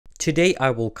Today I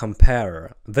will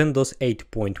compare Windows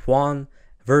 8.1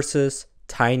 versus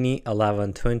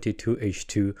Tiny11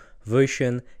 22H2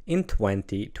 version in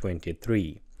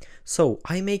 2023. So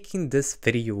I'm making this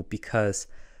video because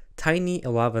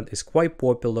Tiny11 is quite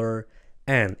popular,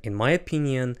 and in my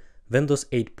opinion Windows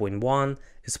 8.1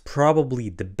 is probably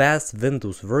the best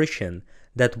Windows version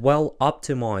that well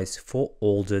optimized for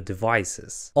older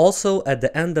devices. Also, at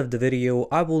the end of the video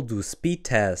I will do speed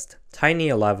test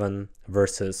Tiny11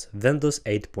 versus Windows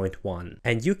 8.1,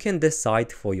 and you can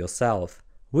decide for yourself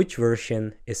which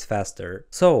version is faster.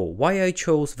 So why I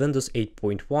chose Windows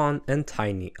 8.1 and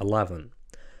Tiny11?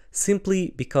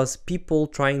 Simply because people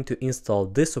trying to install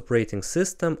this operating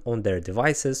system on their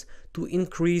devices to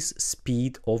increase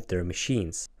speed of their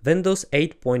machines. Windows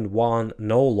 8.1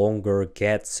 no longer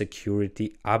gets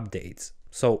security updates,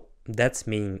 so that's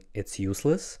mean it's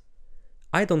useless?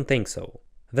 I don't think so.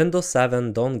 Windows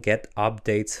 7 don't get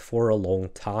updates for a long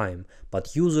time,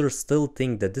 but users still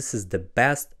think that this is the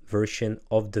best version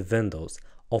of the Windows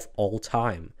of all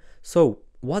time. So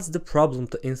what's the problem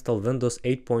to install Windows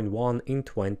 8.1 in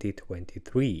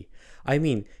 2023? I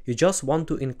mean, you just want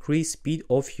to increase speed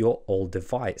of your old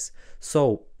device.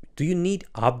 So do you need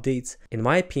updates? In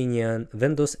my opinion,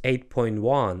 Windows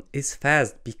 8.1 is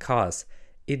fast because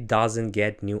it doesn't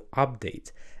get new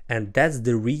updates. And that's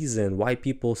the reason why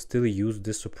people still use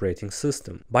this operating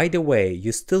system. By the way,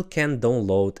 you still can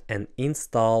download and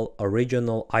install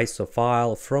original ISO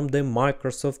file from the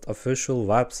Microsoft official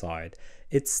website.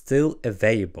 It's still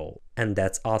available, and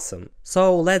that's awesome.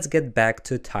 So let's get back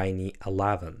to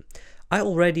Tiny11. I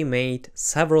already made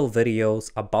several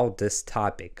videos about this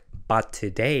topic, but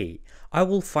today I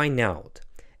will find out,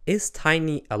 is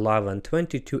Tiny11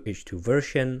 22H2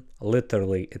 version,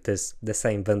 literally it is the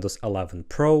same Windows 11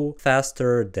 Pro,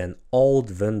 faster than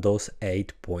old Windows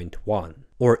 8.1?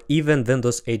 Or even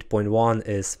Windows 8.1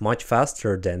 is much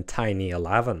faster than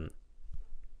Tiny11?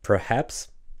 Perhaps?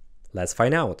 Let's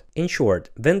find out. In short,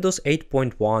 Windows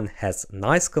 8.1 has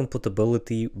nice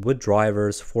compatibility with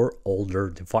drivers for older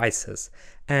devices,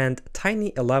 and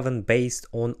Tiny11 based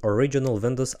on original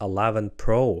Windows 11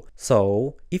 Pro.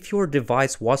 So if your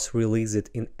device was released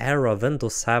in era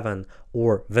Windows 7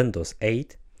 or Windows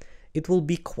 8, it will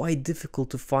be quite difficult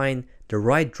to find the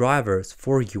right drivers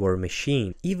for your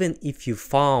machine. Even if you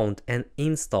found and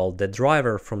installed the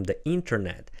driver from the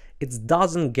internet, it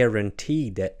doesn't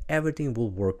guarantee that everything will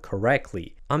work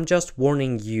correctly. I'm just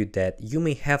warning you that you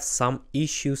may have some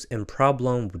issues and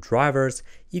problems with drivers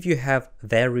if you have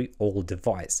very old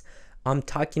device. I'm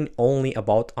talking only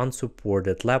about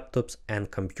unsupported laptops and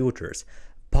computers.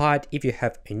 But if you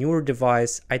have a newer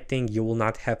device, I think you will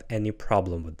not have any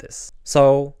problem with this.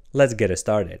 So let's get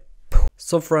started.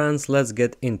 So friends, let's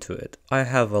get into it. I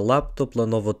have a laptop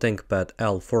Lenovo ThinkPad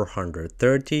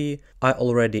L430. I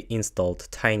already installed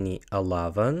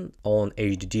Tiny11 on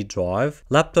HDD drive.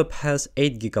 Laptop has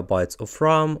 8 GB of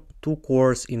RAM, 2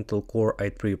 cores Intel Core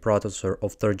i3 processor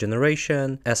of 3rd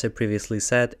generation, as I previously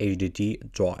said,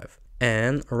 HDD drive.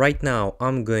 And right now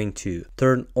I'm going to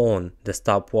turn on the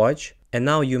stopwatch, and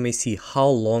now you may see how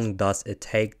long does it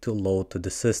take to load to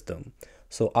the system.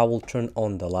 So I will turn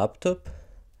on the laptop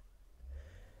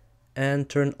and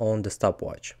turn on the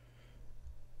stopwatch.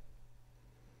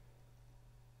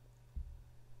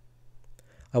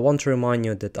 I want to remind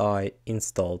you that I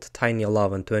installed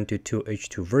Tiny11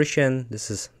 22H2 version. This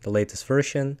is the latest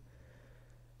version,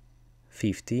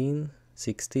 15,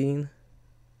 16.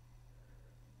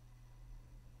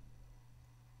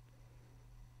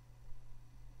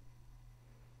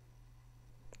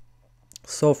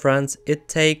 So friends, it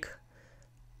takes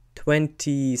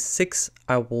 26,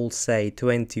 I will say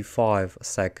 25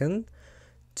 seconds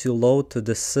to load to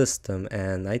the system,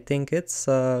 and I think it's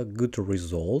a good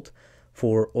result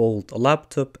for old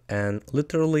laptop, and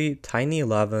literally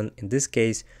Tiny11 in this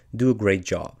case do a great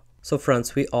job. So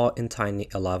friends, we are in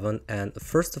Tiny11, and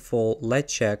first of all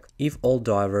let's check if all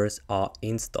drivers are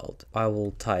installed. I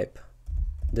will type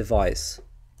device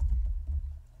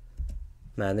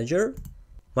manager.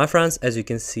 My friends, as you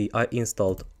can see, I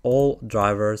installed all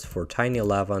drivers for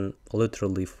Tiny11,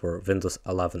 literally for Windows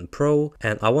 11 Pro.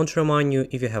 And I want to remind you,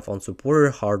 if you have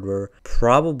unsupported hardware,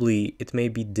 probably it may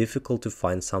be difficult to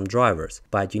find some drivers,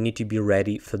 but you need to be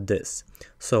ready for this.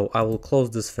 So I will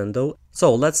close this window.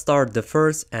 So let's start the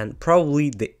first and probably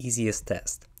the easiest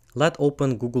test. Let's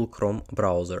open Google Chrome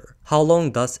browser. How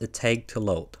long does it take to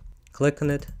load? Click on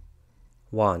it.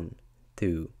 1,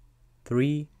 2,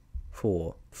 3,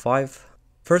 4, 5.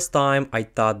 First time I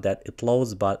thought that it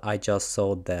loads, but I just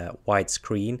saw the white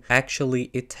screen. Actually,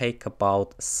 it takes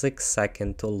about 6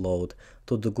 seconds to load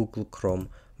to the Google Chrome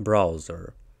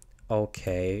browser.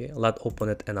 Okay, let's open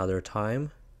it another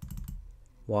time.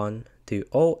 1, 2,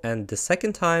 oh, and the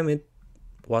second time it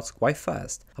was quite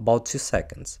fast, about 2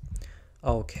 seconds.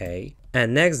 Okay,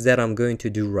 and next that I'm going to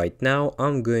do right now,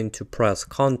 I'm going to press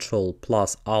Ctrl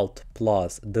plus Alt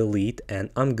plus Delete, and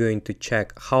I'm going to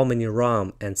check how many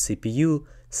RAM and CPU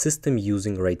system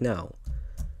using right now.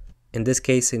 In this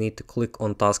case, I need to click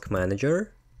on Task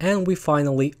Manager, and we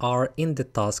finally are in the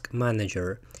Task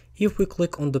Manager. If we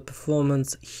click on the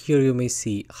performance, here you may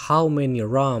see how many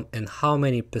RAM and how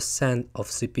many percent of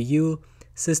CPU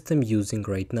system using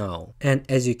right now. And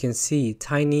as you can see,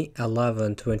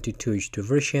 Tiny11 22H2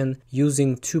 version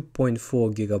using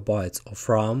 2.4 gigabytes of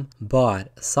RAM,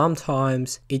 but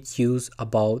sometimes it use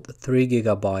about 3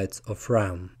 gigabytes of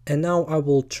RAM. And now I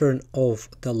will turn off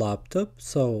the laptop,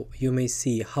 so you may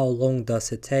see how long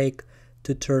does it take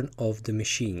to turn off the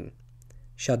machine.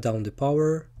 Shut down the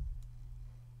power,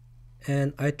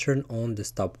 and I turn on the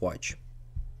stopwatch.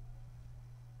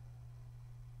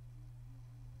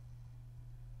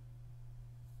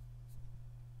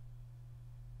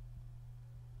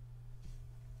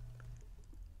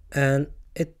 And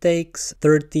it takes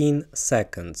 13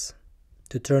 seconds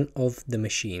to turn off the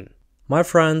machine. My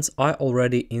friends, I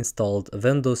already installed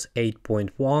Windows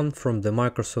 8.1 from the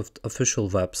Microsoft official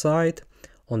website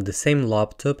on the same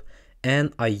laptop,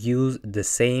 and I use the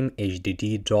same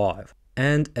HDD drive.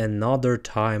 And another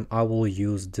time I will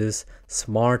use this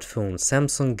smartphone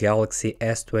Samsung Galaxy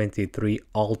S23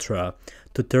 Ultra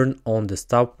to turn on the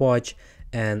stopwatch,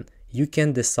 and you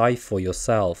can decide for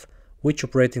yourself which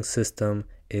operating system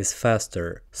is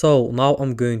faster. So now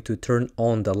I'm going to turn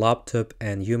on the laptop,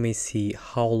 and you may see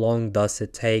how long does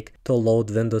it take to load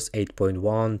Windows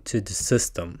 8.1 to the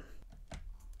system.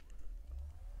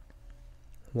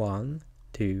 1,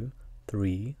 2,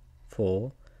 3,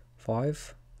 4,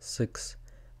 5, 6,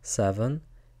 7,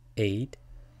 8,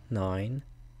 9,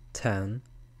 10,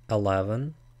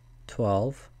 11,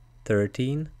 12,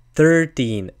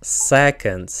 13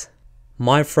 seconds.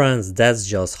 My friends, that's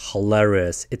just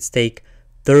hilarious. It's take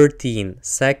 13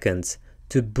 seconds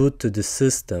to boot to the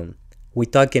system. We're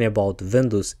talking about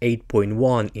Windows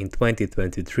 8.1 in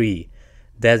 2023.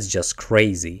 That's just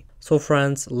crazy. So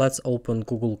friends, let's open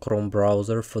Google Chrome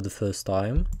browser for the first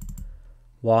time.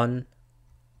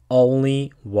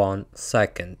 Only 1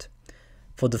 second.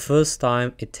 For the first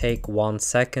time, it take 1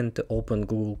 second to open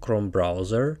Google Chrome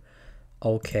browser.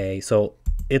 Okay, so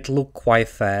it looked quite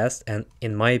fast, and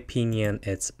in my opinion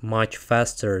it's much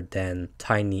faster than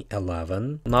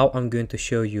Tiny11. Now I'm going to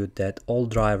show you that all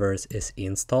drivers is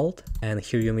installed, and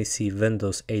here you may see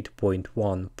Windows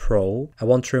 8.1 Pro. I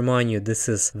want to remind you, this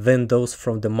is Windows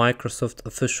from the Microsoft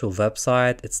official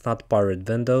website, it's not pirate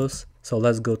Windows. So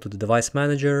let's go to the device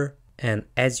manager, and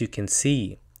as you can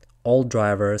see, all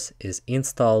drivers is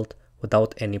installed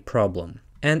without any problem.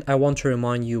 And I want to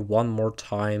remind you one more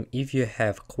time, if you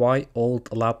have quite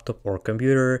old laptop or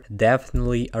computer,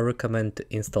 definitely I recommend to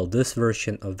install this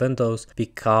version of Windows,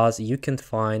 because you can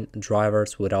find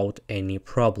drivers without any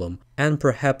problem. And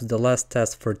perhaps the last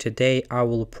test for today, I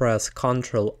will press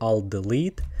Ctrl Alt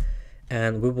Delete,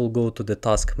 and we will go to the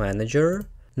Task Manager.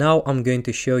 Now I'm going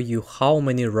to show you how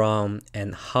many RAM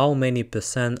and how many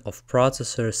percent of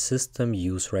processor system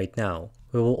use right now.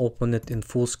 We will open it in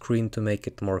full screen to make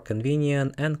it more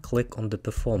convenient and click on the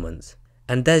performance.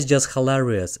 And that's just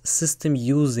hilarious, system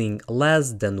using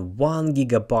less than 1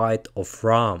 gigabyte of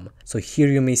RAM. So here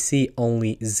you may see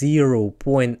only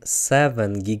 0.7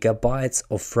 gigabytes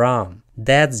of RAM.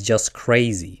 That's just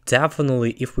crazy.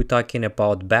 Definitely, if we're talking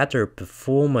about better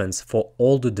performance for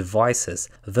all the devices,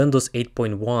 Windows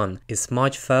 8.1 is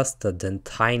much faster than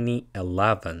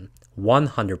Tiny11,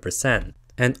 100%.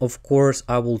 And of course,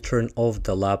 I will turn off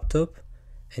the laptop,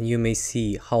 and you may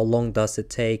see how long does it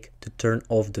take to turn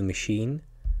off the machine.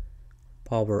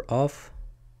 Power off,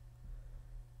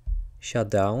 shut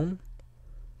down,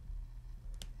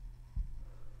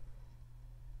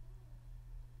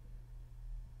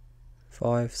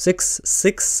 6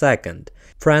 seconds.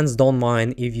 Friends, don't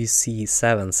mind if you see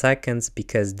 7 seconds,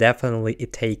 because definitely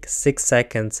it takes 6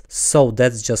 seconds. So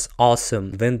that's just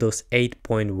awesome. Windows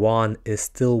 8.1 is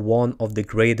still one of the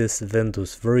greatest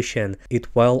Windows version. It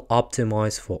well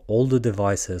optimized for all the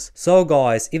devices. So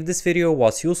guys, if this video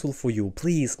was useful for you,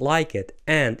 please like it.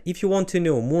 And if you want to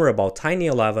know more about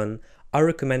Tiny11, I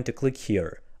recommend to click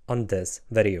here on this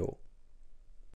video.